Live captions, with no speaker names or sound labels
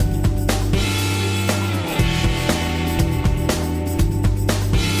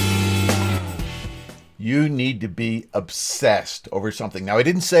need to be obsessed over something. Now, I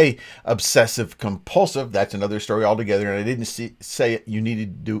didn't say obsessive compulsive. That's another story altogether. And I didn't say you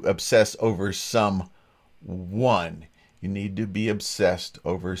needed to obsess over someone. You need to be obsessed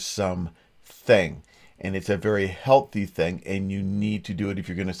over something. And it's a very healthy thing, and you need to do it if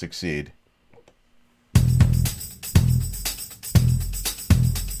you're going to succeed.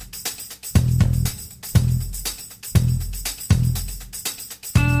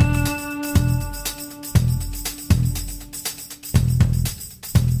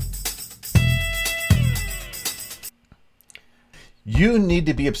 You need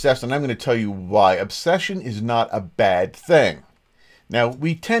to be obsessed, and I'm going to tell you why. Obsession is not a bad thing. Now,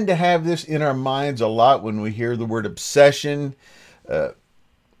 we tend to have this in our minds a lot when we hear the word obsession,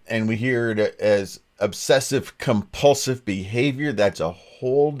 and we hear it as obsessive compulsive behavior. That's a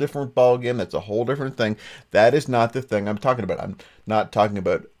whole different ballgame. That's a whole different thing. That is not the thing I'm talking about. I'm not talking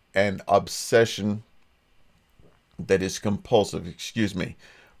about an obsession that is compulsive, excuse me,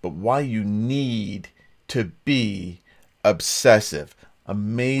 but why you need to be obsessive,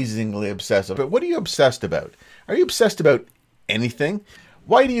 amazingly obsessive. But what are you obsessed about? Are you obsessed about anything?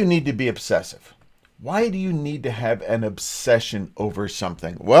 Why do you need to be obsessive? Why do you need to have an obsession over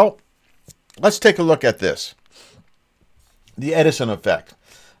something? Well, let's take a look at this. The Edison effect.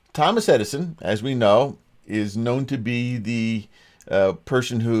 Thomas Edison, as we know, is known to be the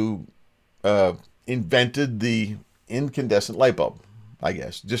person who invented the incandescent light bulb, I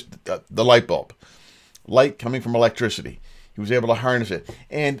guess, just the light bulb. Light coming from electricity. He was able to harness it.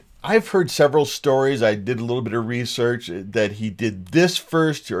 And I've heard several stories. I did a little bit of research that he did this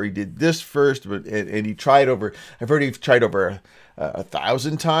first or he did this first, and he tried over, I've heard he tried over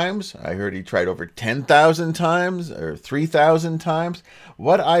 1,000 times. I heard he tried over 10,000 times or 3,000 times.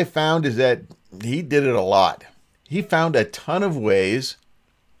 What I found is that he did it a lot. He found a ton of ways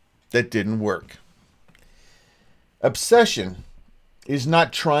that didn't work. Obsession is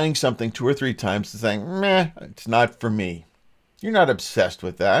not trying something 2 or 3 times and saying, meh, it's not for me. You're not obsessed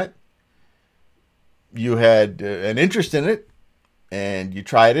with that. You had an interest in it, and you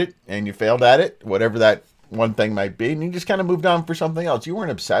tried it, and you failed at it, whatever that one thing might be, and you just kind of moved on for something else. You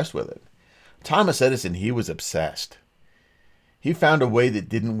weren't obsessed with it. Thomas Edison, he was obsessed. He found a way that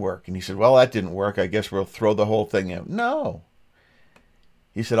didn't work, and he said, well, that didn't work. I guess we'll throw the whole thing out. No.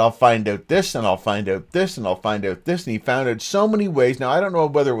 He said, I'll find out this, and I'll find out this, and I'll find out this. And he found out so many ways. Now, I don't know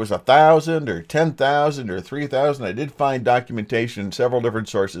whether it was 1,000 or 10,000 or 3,000. I did find documentation in several different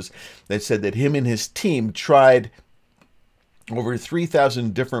sources that said that him and his team tried over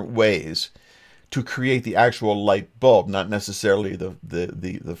 3,000 different ways to create the actual light bulb, not necessarily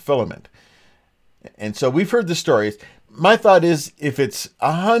the filament. And so we've heard the stories. My thought is, if it's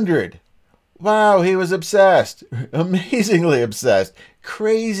 100, wow, he was obsessed, amazingly obsessed,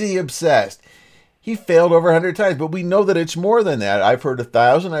 crazy obsessed. He failed over 100 times, but we know that it's more than that. I've heard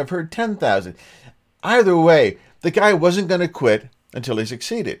 1,000, I've heard 10,000. Either way, the guy wasn't going to quit until he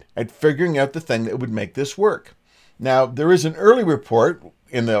succeeded at figuring out the thing that would make this work. Now, there is an early report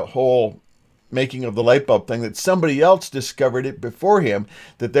in the whole making of the light bulb thing that somebody else discovered it before him,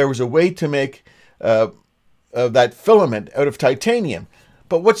 that there was a way to make that filament out of titanium.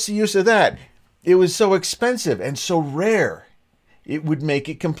 But what's the use of that? It was so expensive and so rare. It would make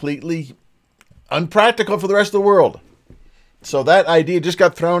it completely unpractical for the rest of the world. So that idea just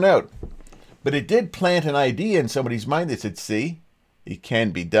got thrown out. But it did plant an idea in somebody's mind that said, see, it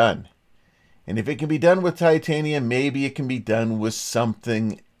can be done. And if it can be done with titanium, maybe it can be done with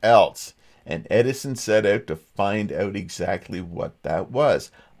something else. And Edison set out to find out exactly what that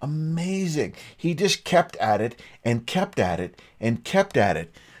was. Amazing. He just kept at it and kept at it and kept at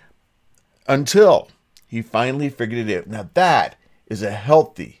it until he finally figured it out. Now that is a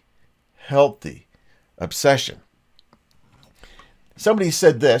healthy obsession. Somebody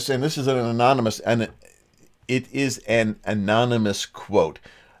said this, and this is an anonymous, and it is an anonymous quote.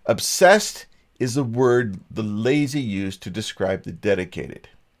 Obsessed is a word the lazy use to describe the dedicated.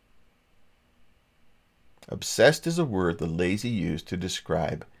 Obsessed is a word the lazy use to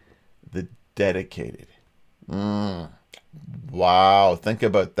describe the dedicated. Wow, think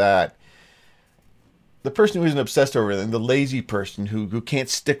about that. The person who isn't obsessed over anything, the lazy person who can't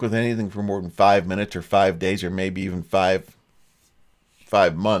stick with anything for more than 5 minutes or 5 days or maybe even five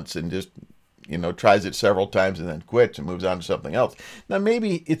months and just, tries it several times and then quits and moves on to something else. Now,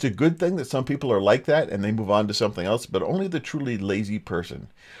 maybe it's a good thing that some people are like that and they move on to something else, but only the truly lazy person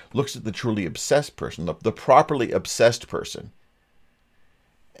looks at the truly obsessed person, the properly obsessed person,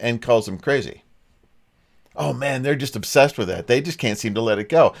 and calls them crazy. Oh man, they're just obsessed with that. They just can't seem to let it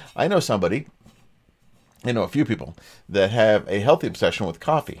go. I know a few people that have a healthy obsession with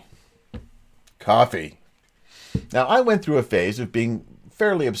coffee. Coffee. Now, I went through a phase of being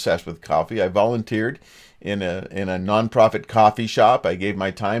fairly obsessed with coffee. I volunteered in a nonprofit coffee shop. I gave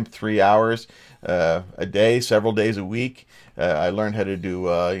my time 3 hours a day, several days a week. I learned how to do,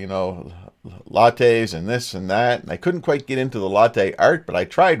 lattes and this and that. And I couldn't quite get into the latte art, but I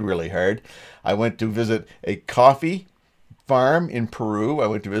tried really hard. I went to visit a coffee farm in Peru. I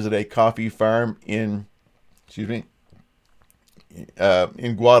went to visit a coffee farm in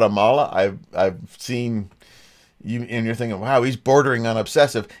Guatemala. I've seen you, and you're thinking, wow, he's bordering on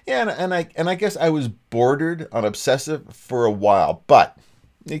obsessive. Yeah, and I guess I was bordered on obsessive for a while, but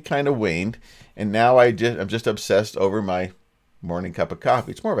it kind of waned, and now I'm just obsessed over my morning cup of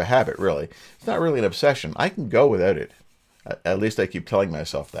coffee. It's more of a habit, really. It's not really an obsession. I can go without it. At least I keep telling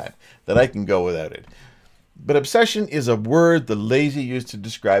myself that I can go without it. But obsession is a word the lazy use to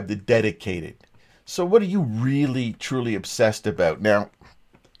describe the dedicated. So what are you really, truly obsessed about? Now,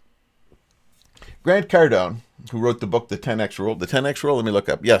 Grant Cardone, who wrote the book, The 10X Rule. The 10X Rule, let me look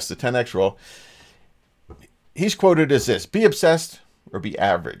up. Yes, The 10X Rule. He's quoted as this: be obsessed or be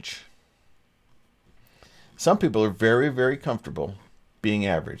average. Some people are very, very comfortable being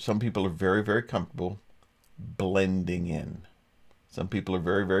average. Some people are very, very comfortable blending in. Some people are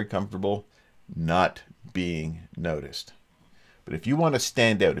very, very comfortable not being noticed. But if you want to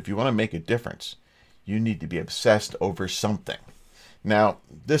stand out, if you want to make a difference, you need to be obsessed over something. Now,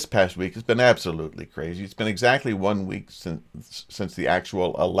 this past week has been absolutely crazy. It's been exactly 1 week since the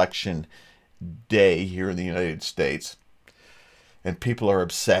actual election day here in the United States. And people are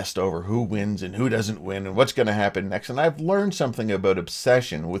obsessed over who wins and who doesn't win and what's going to happen next. And I've learned something about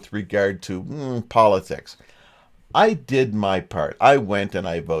obsession with regard to politics. I did my part. I went and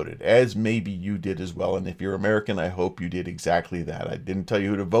I voted, as maybe you did as well. And if you're American, I hope you did exactly that. I didn't tell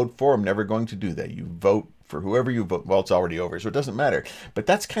you who to vote for. I'm never going to do that. You vote for whoever you vote. Well, it's already over, so it doesn't matter. But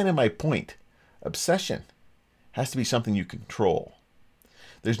that's kind of my point. Obsession has to be something you control.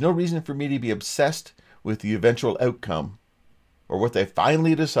 There's no reason for me to be obsessed with the eventual outcome or what they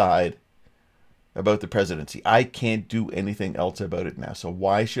finally decide about the presidency. I can't do anything else about it now. So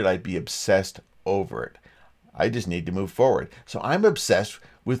why should I be obsessed over it? I just need to move forward. So I'm obsessed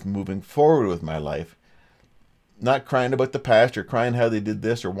with moving forward with my life, not crying about the past or crying how they did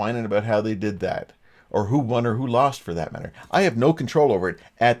this or whining about how they did that or who won or who lost for that matter. I have no control over it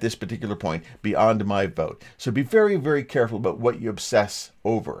at this particular point beyond my vote. So be very, very careful about what you obsess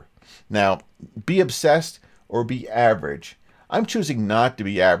over. Now, be obsessed or be average. I'm choosing not to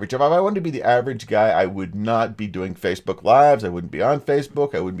be average. If I wanted to be the average guy, I would not be doing Facebook Lives. I wouldn't be on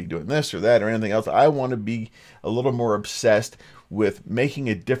Facebook. I wouldn't be doing this or that or anything else. I want to be a little more obsessed with making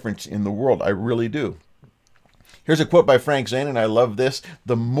a difference in the world. I really do. Here's a quote by Frank Zane, and I love this.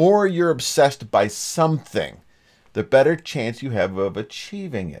 The more you're obsessed by something, the better chance you have of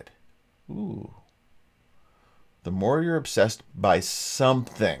achieving it. Ooh. The more you're obsessed by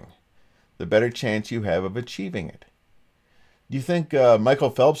something, the better chance you have of achieving it. Do you think Michael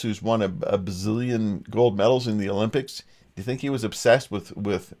Phelps, who's won a bazillion gold medals in the Olympics, do you think he was obsessed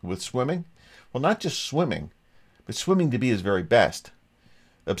with swimming? Well, not just swimming, but swimming to be his very best.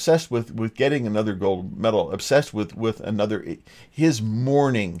 Obsessed with getting another gold medal. Obsessed with another, his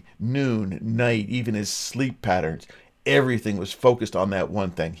morning, noon, night, even his sleep patterns. Everything was focused on that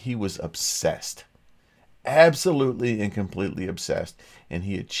one thing. He was obsessed. Absolutely and completely obsessed. And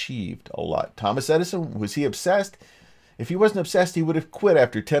he achieved a lot. Thomas Edison, was he obsessed? If he wasn't obsessed, he would have quit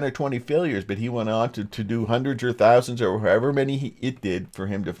after 10 or 20 failures, but he went on to do hundreds or thousands or however many it did for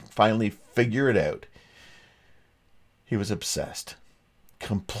him to finally figure it out. He was obsessed,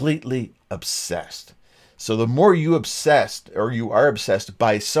 completely obsessed. So the more you are obsessed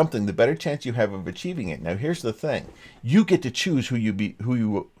by something, the better chance you have of achieving it. Now, here's the thing. You get to choose you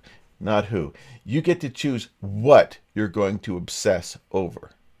get to choose what you're going to obsess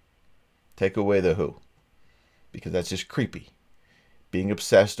over. Take away the who. Because that's just creepy. Being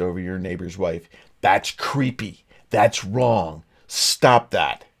obsessed over your neighbor's wife. That's creepy. That's wrong. Stop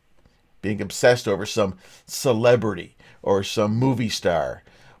that. Being obsessed over some celebrity or some movie star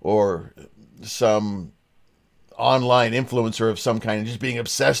or some online influencer of some kind and just being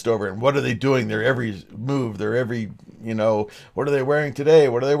obsessed over it. And what are they doing? Their every move, their every, what are they wearing today?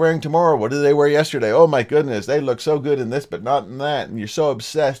 What are they wearing tomorrow? What did they wear yesterday? Oh my goodness, they look so good in this, but not in that. And you're so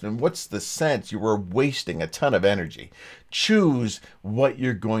obsessed. And what's the sense? You were wasting a ton of energy. Choose what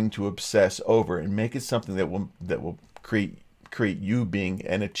you're going to obsess over and make it something that will create you being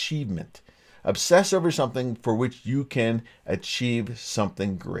an achievement. Obsess over something for which you can achieve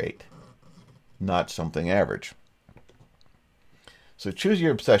something great, not something average. So choose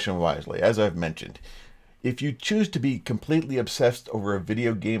your obsession wisely. As I've mentioned, If you choose to be completely obsessed over a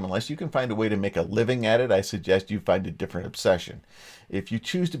video game, unless you can find a way to make a living at it, I suggest you find a different obsession. If you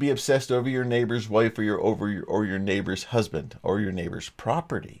choose to be obsessed over your neighbor's wife or your neighbor's husband or your neighbor's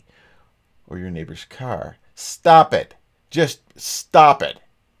property or your neighbor's car, stop it. Just stop it.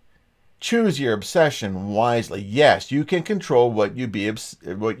 Choose your obsession wisely. Yes, you can control what you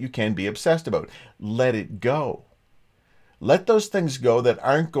can be obsessed about. Let it go. Let those things go that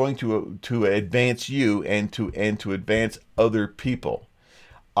aren't going to advance you and to advance other people.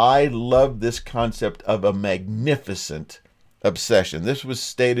 I love this concept of a magnificent obsession. This was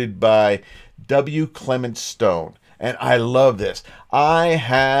stated by W. Clement Stone, and I love this. I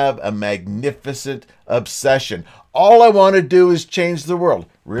have a magnificent obsession. All I want to do is change the world.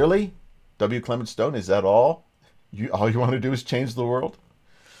 Really? W. Clement Stone, is that all? All you want to do is change the world?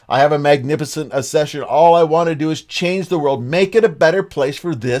 I have a magnificent obsession. All I want to do is change the world, make it a better place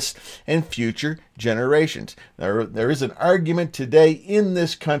for this and future generations. There is an argument today in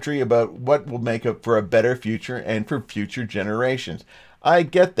this country about what will make up for a better future and for future generations. I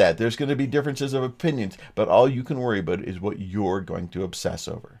get that. There's going to be differences of opinions, but all you can worry about is what you're going to obsess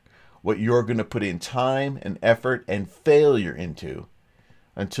over, what you're going to put in time and effort and failure into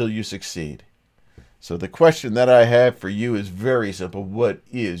until you succeed. So the question that I have for you is very simple. What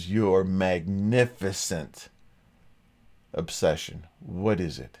is your magnificent obsession? What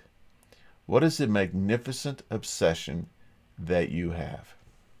is it? What is the magnificent obsession that you have?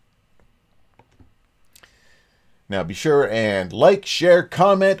 Now be sure and like, share,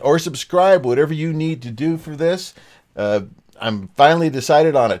 comment, or subscribe, whatever you need to do for this. I'm finally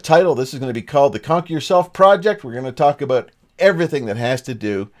decided on a title. This is going to be called the Conquer Yourself Project. We're going to talk about everything that has to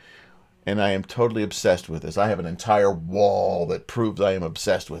do, and I am totally obsessed with this. I have an entire wall that proves I am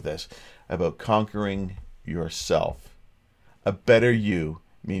obsessed with this, about conquering yourself. A better you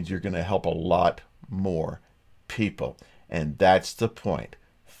means you're going to help a lot more people. And that's the point.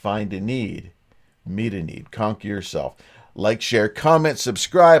 Find a need, meet a need, conquer yourself. Like, share, comment,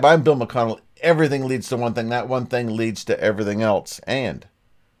 subscribe. I'm Bill McConnell. Everything leads to one thing. That one thing leads to everything else. And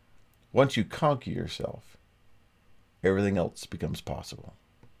once you conquer yourself, everything else becomes possible.